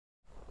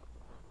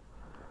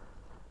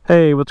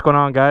Hey, what's going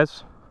on,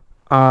 guys?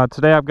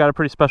 Today I've got a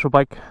pretty special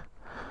bike.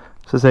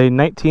 This is a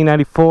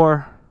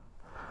 1994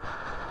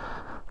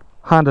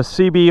 Honda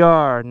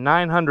CBR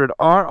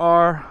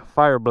 900RR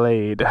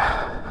Fireblade.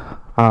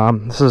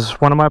 This is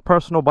one of my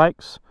personal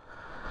bikes.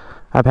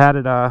 I've had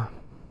it about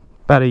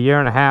a year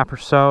and a half or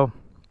so.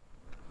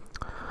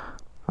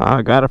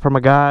 I got it from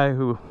a guy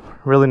who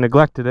really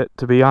neglected it,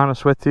 to be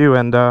honest with you,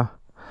 and I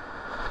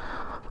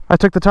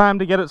took the time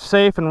to get it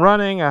safe and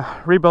running.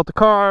 I rebuilt the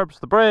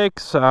carbs, the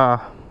brakes,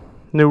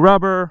 new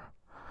rubber,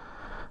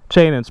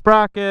 chain and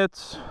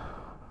sprockets.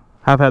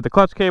 I've had the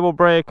clutch cable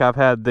break. I've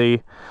had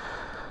the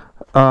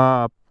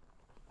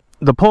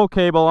pull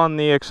cable on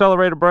the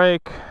accelerator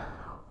brake.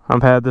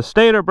 I've had the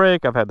stator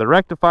brake. I've had the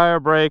rectifier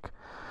brake.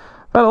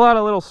 I've had a lot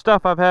of little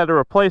stuff I've had to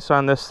replace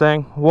on this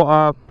thing.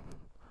 Water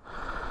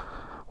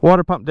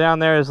pump down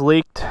there is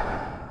leaked.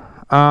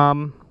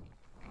 I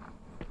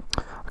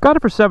got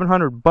it for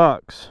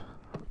 $700.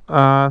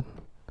 I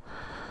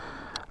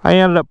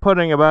ended up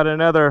putting about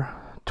another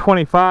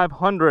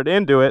 $2,500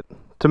 into it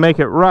to make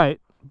it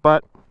right,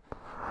 but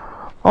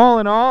all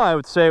in all, I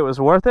would say it was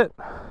worth it.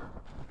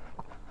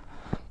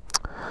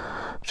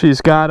 She's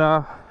got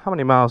how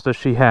many miles does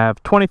she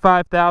have?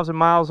 25,000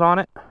 miles on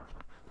it.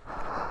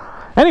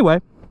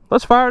 Anyway,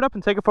 let's fire it up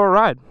and take it for a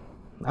ride.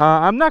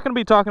 I'm not going to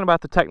be talking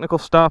about the technical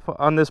stuff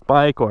on this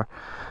bike or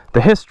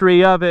the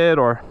history of it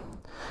or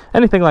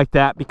anything like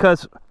that,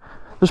 because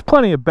there's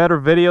plenty of better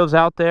videos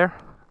out there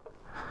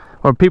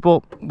where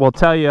people will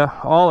tell you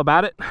all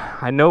about it.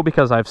 I know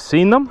because I've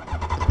seen them.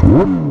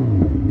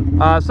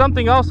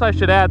 Something else I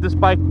should add, this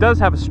bike does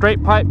have a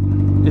straight pipe.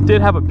 It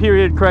did have a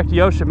period correct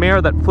Yoshi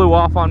mirror that flew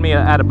off on me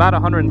at about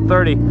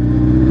 130.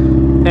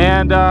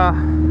 And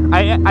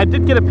I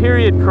did get a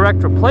period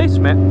correct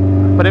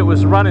replacement, but it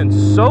was running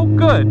so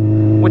good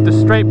with the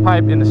straight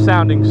pipe and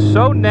sounding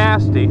so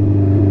nasty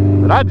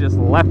that I just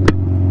left it.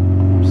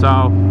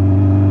 So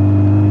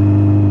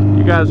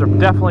you guys are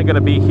definitely going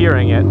to be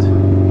hearing it.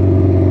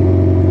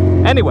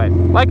 Anyway,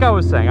 like I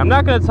was saying, I'm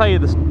not going to tell you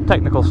this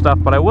technical stuff,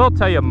 but I will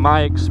tell you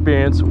my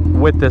experience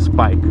with this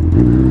bike.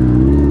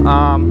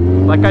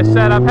 Like I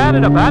said, I've had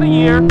it about a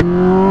year.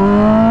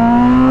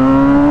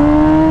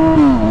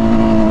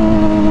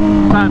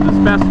 Sometimes it's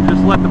best to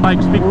just let the bike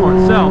speak for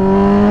itself.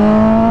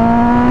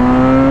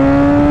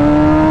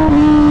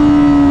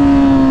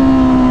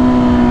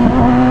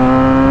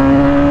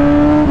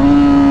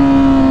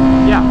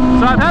 Yeah,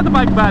 so I've had the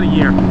bike about a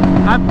year.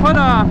 I've put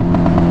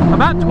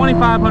about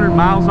 2,500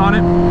 miles on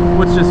it,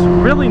 which is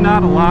really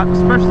not a lot,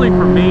 especially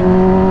for me.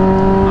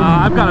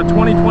 I've got a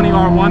 2020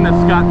 R1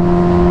 that's got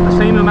the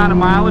same amount of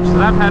mileage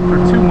that I've had for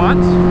 2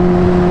 months.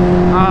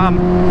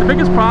 The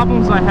biggest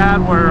problems I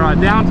had were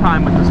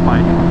downtime with this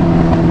bike.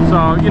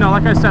 So, you know,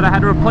 like I said, I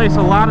had to replace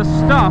a lot of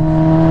stuff,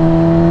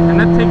 and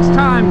that takes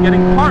time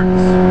getting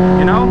parts,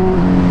 you know.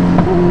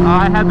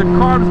 I had the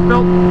carbs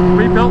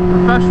rebuilt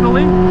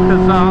professionally,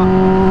 because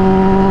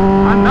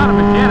I'm not a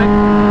mechanic.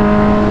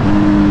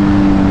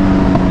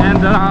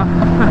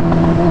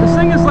 This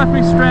thing has left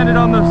me stranded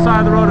on the side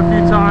of the road a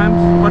few times,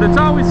 but it's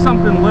always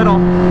something little,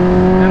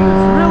 and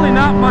there's really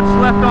not much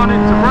left on it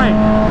to break,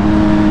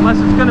 unless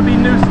it's going to be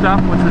new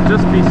stuff, which would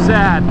just be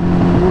sad.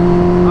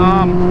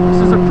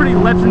 This is a pretty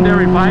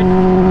legendary bike.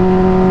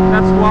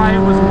 That's why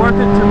it was worth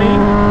it to me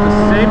to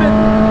save it.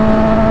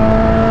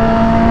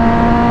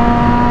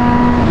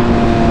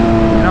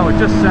 You know, it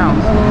just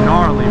sounds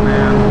gnarly,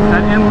 man.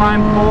 That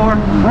inline 4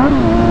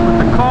 with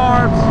the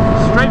carbs,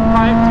 straight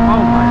pipes,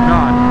 oh my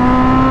god.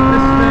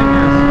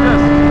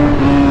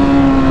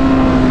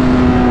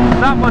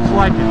 Not much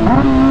like it.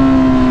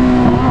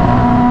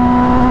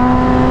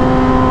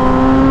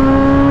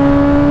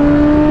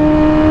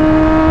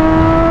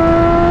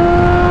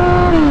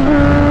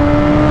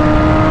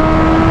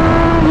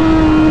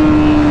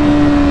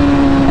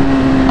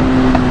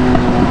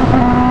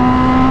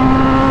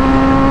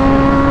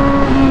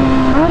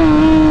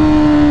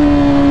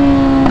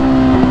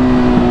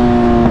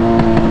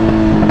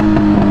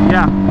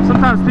 Yeah,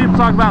 sometimes people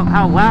talk about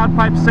how loud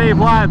pipes save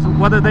lives,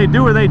 whether they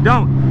do or they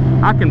don't.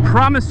 I can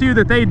promise you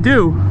that they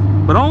do,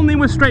 but only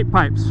with straight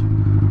pipes,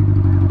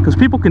 because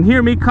people can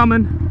hear me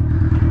coming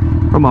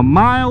from a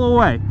mile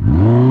away.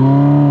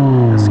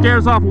 It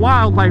scares off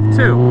wildlife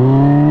too.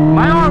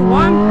 My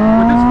R1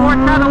 with its 4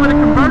 catalytic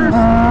converters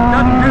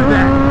doesn't do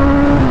that.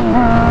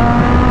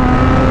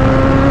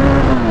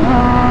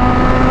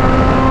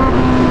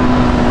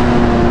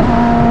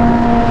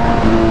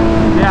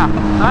 Yeah,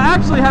 I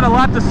actually had a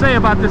lot to say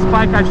about this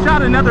bike. I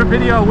shot another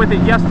video with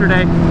it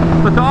yesterday,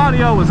 but the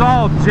audio was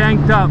all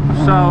janked up,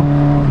 so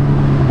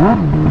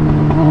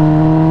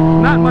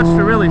not much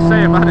to really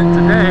say about it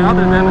today,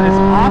 other than it's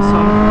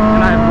awesome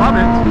and I love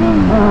it.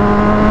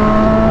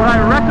 Would I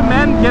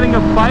recommend getting a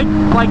bike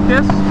like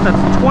this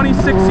that's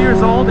 26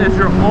 years old as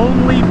your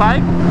only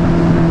bike?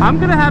 I'm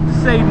gonna have to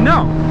say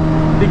no,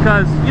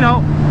 because, you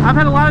know, I've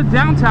had a lot of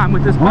downtime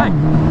with this bike.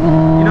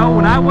 You know,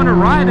 when I want to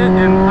ride it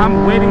and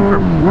I'm waiting for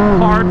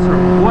parts or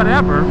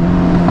whatever.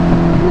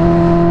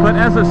 But But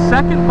as a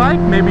second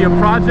bike, maybe a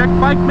project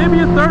bike, maybe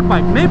a third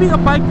bike, maybe a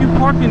bike you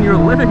park in your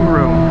living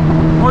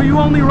room, or you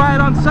only ride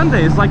on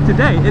Sundays like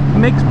today, it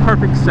makes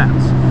perfect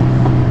sense.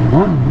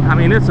 I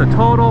mean, it's a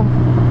total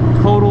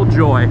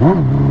joy.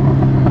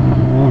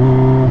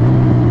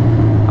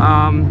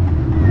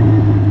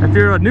 If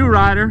you're a new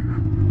rider,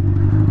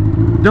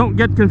 don't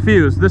get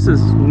confused. This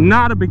is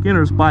not a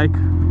beginner's bike.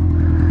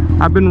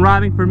 I've been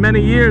riding for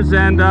many years,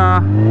 and I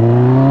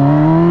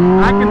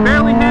can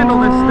barely handle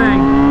this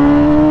thing.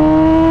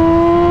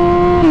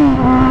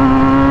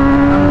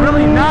 I'm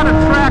really not a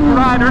track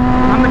rider.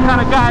 I'm the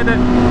kind of guy that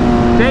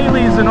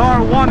dailies an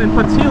R1 and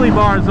puts Healy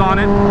bars on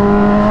it.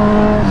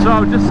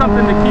 So just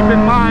something to keep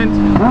in mind.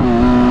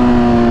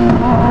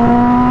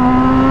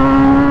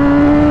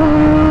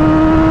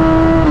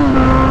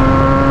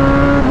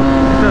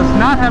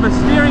 Have a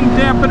steering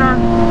dampener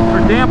or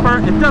damper.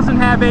 It doesn't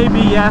have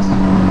ABS.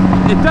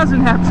 It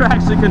doesn't have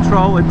traction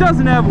control. It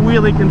doesn't have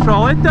wheelie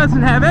control. It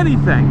doesn't have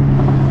anything.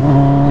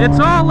 It's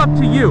all up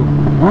to you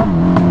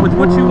with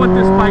what you want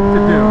this bike to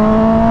do.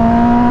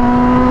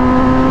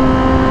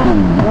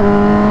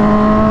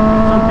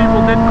 Some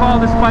people did call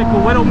this bike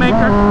a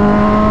widowmaker.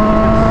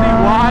 You can see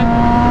why.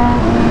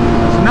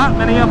 There's not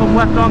many of them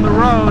left on the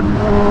road.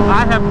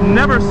 I have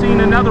never seen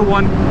another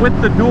one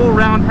with the dual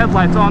round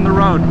headlights on the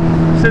road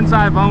since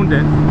I've owned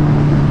it.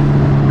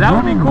 That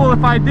would be cool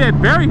if I did.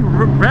 Very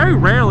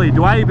rarely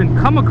do I even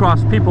come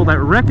across people that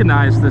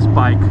recognize this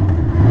bike,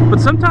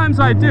 but sometimes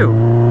I do,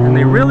 and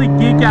they really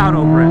geek out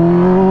over it.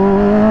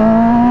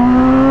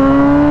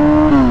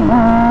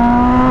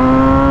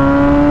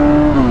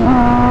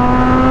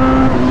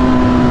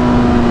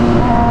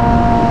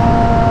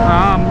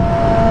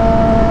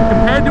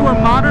 Compared to a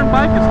modern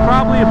bike, it's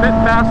probably a bit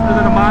faster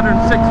than a modern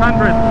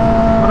 600,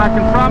 but I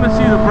can promise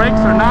you the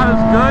brakes are not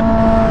as good.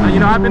 You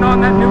know, I've been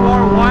on that new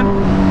R1,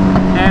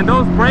 and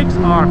those brakes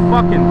are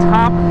fucking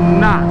top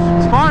notch,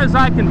 as far as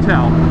I can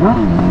tell.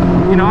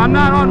 You know, I'm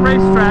not on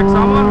racetracks,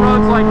 I'm on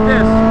roads like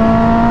this,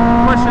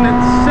 pushing it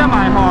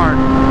semi-hard.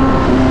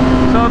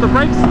 So the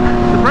brakes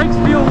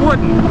feel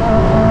wooden,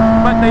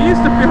 but they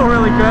used to feel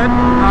really good.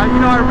 You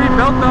know, I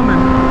rebuilt them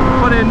and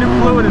put in new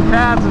fluid and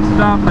pads and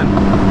stuff, and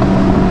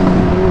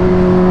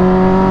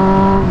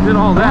did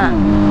all that.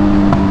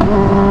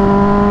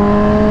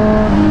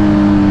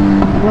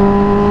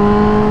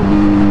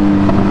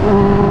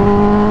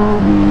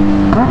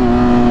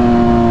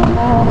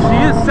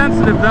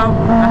 Sensitive though.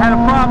 I had a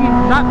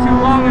problem not too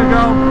long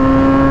ago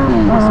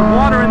with some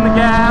water in the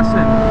gas,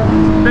 and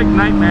it's a big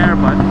nightmare,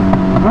 but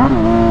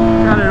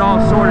got it all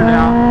sorted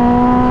out.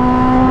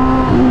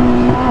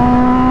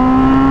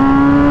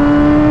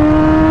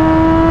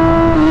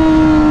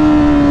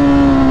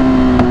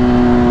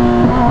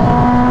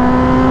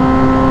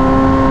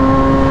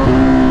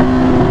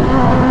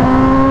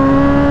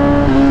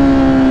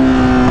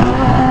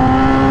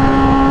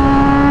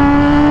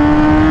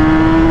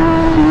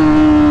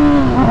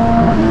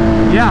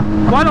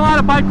 Quite a lot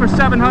of bike for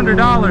 $700.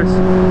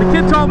 The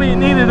kid told me it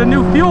needed a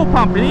new fuel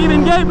pump, and he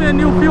even gave me a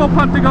new fuel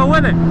pump to go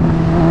with it.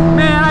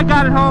 Man, I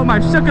got it home,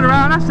 I shook it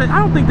around, I said, I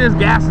don't think there's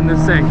gas in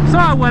this thing. So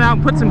I went out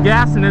and put some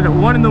gas in it at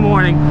 1 in the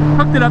morning,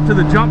 hooked it up to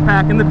the jump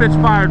pack, and the bitch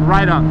fired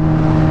right up.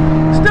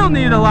 Still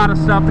needed a lot of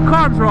stuff. The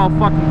carbs were all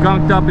fucking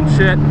gunked up and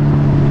shit.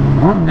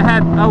 It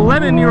had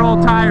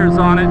 11-year-old tires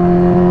on it.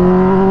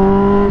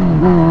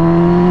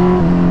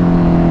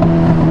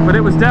 But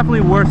it was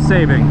definitely worth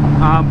saving.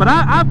 But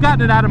I've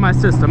gotten it out of my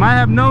system. I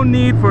have no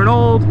need for an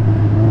old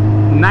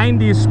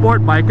 90s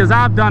sport bike, because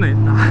I've done it.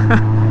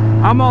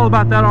 I'm all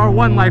about that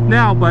R1 life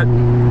now, but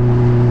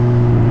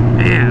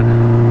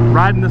man,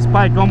 riding this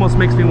bike almost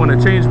makes me want to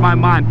change my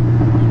mind.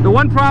 The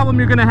one problem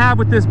you're going to have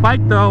with this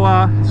bike though,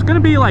 it's going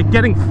to be like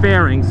getting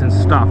fairings and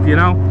stuff, you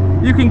know?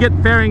 You can get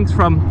fairings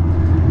from,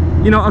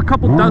 you know, a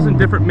couple dozen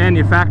different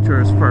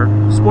manufacturers for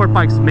sport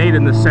bikes made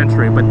in this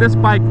century, but this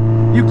bike,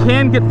 you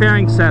can get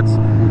fairing sets,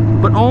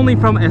 but only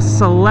from a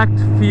select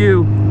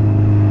few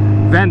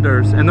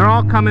vendors, and they're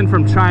all coming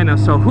from China,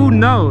 so who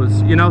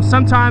knows, you know,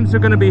 sometimes they're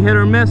going to be hit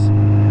or miss,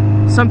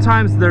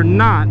 sometimes they're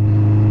not,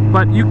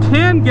 but you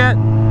can get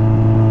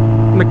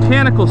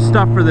mechanical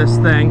stuff for this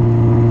thing,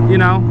 you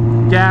know,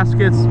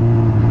 gaskets,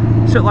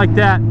 shit like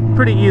that,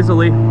 pretty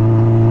easily.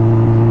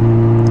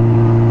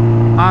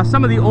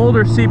 Some of the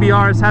older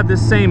CBRs have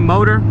this same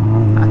motor,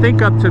 I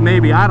think up to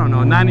maybe, I don't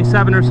know,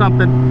 97 or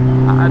something.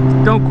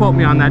 Don't quote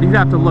me on that, you'd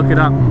have to look it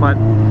up, but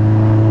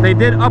they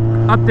did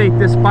update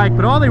this bike,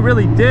 but all they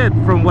really did,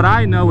 from what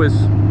I know, is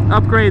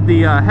upgrade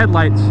the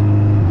headlights.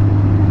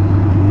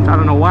 I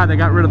don't know why they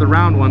got rid of the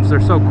round ones, they're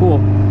so cool.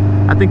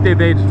 I think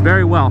they've aged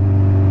very well.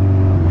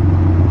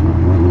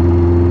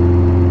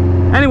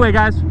 Anyway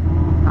guys,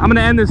 I'm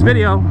gonna end this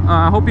video.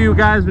 I hope you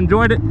guys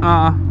enjoyed it.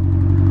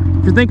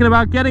 If you're thinking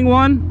about getting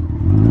one,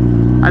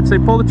 I'd say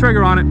pull the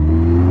trigger on it.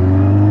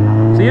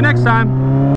 See you next time.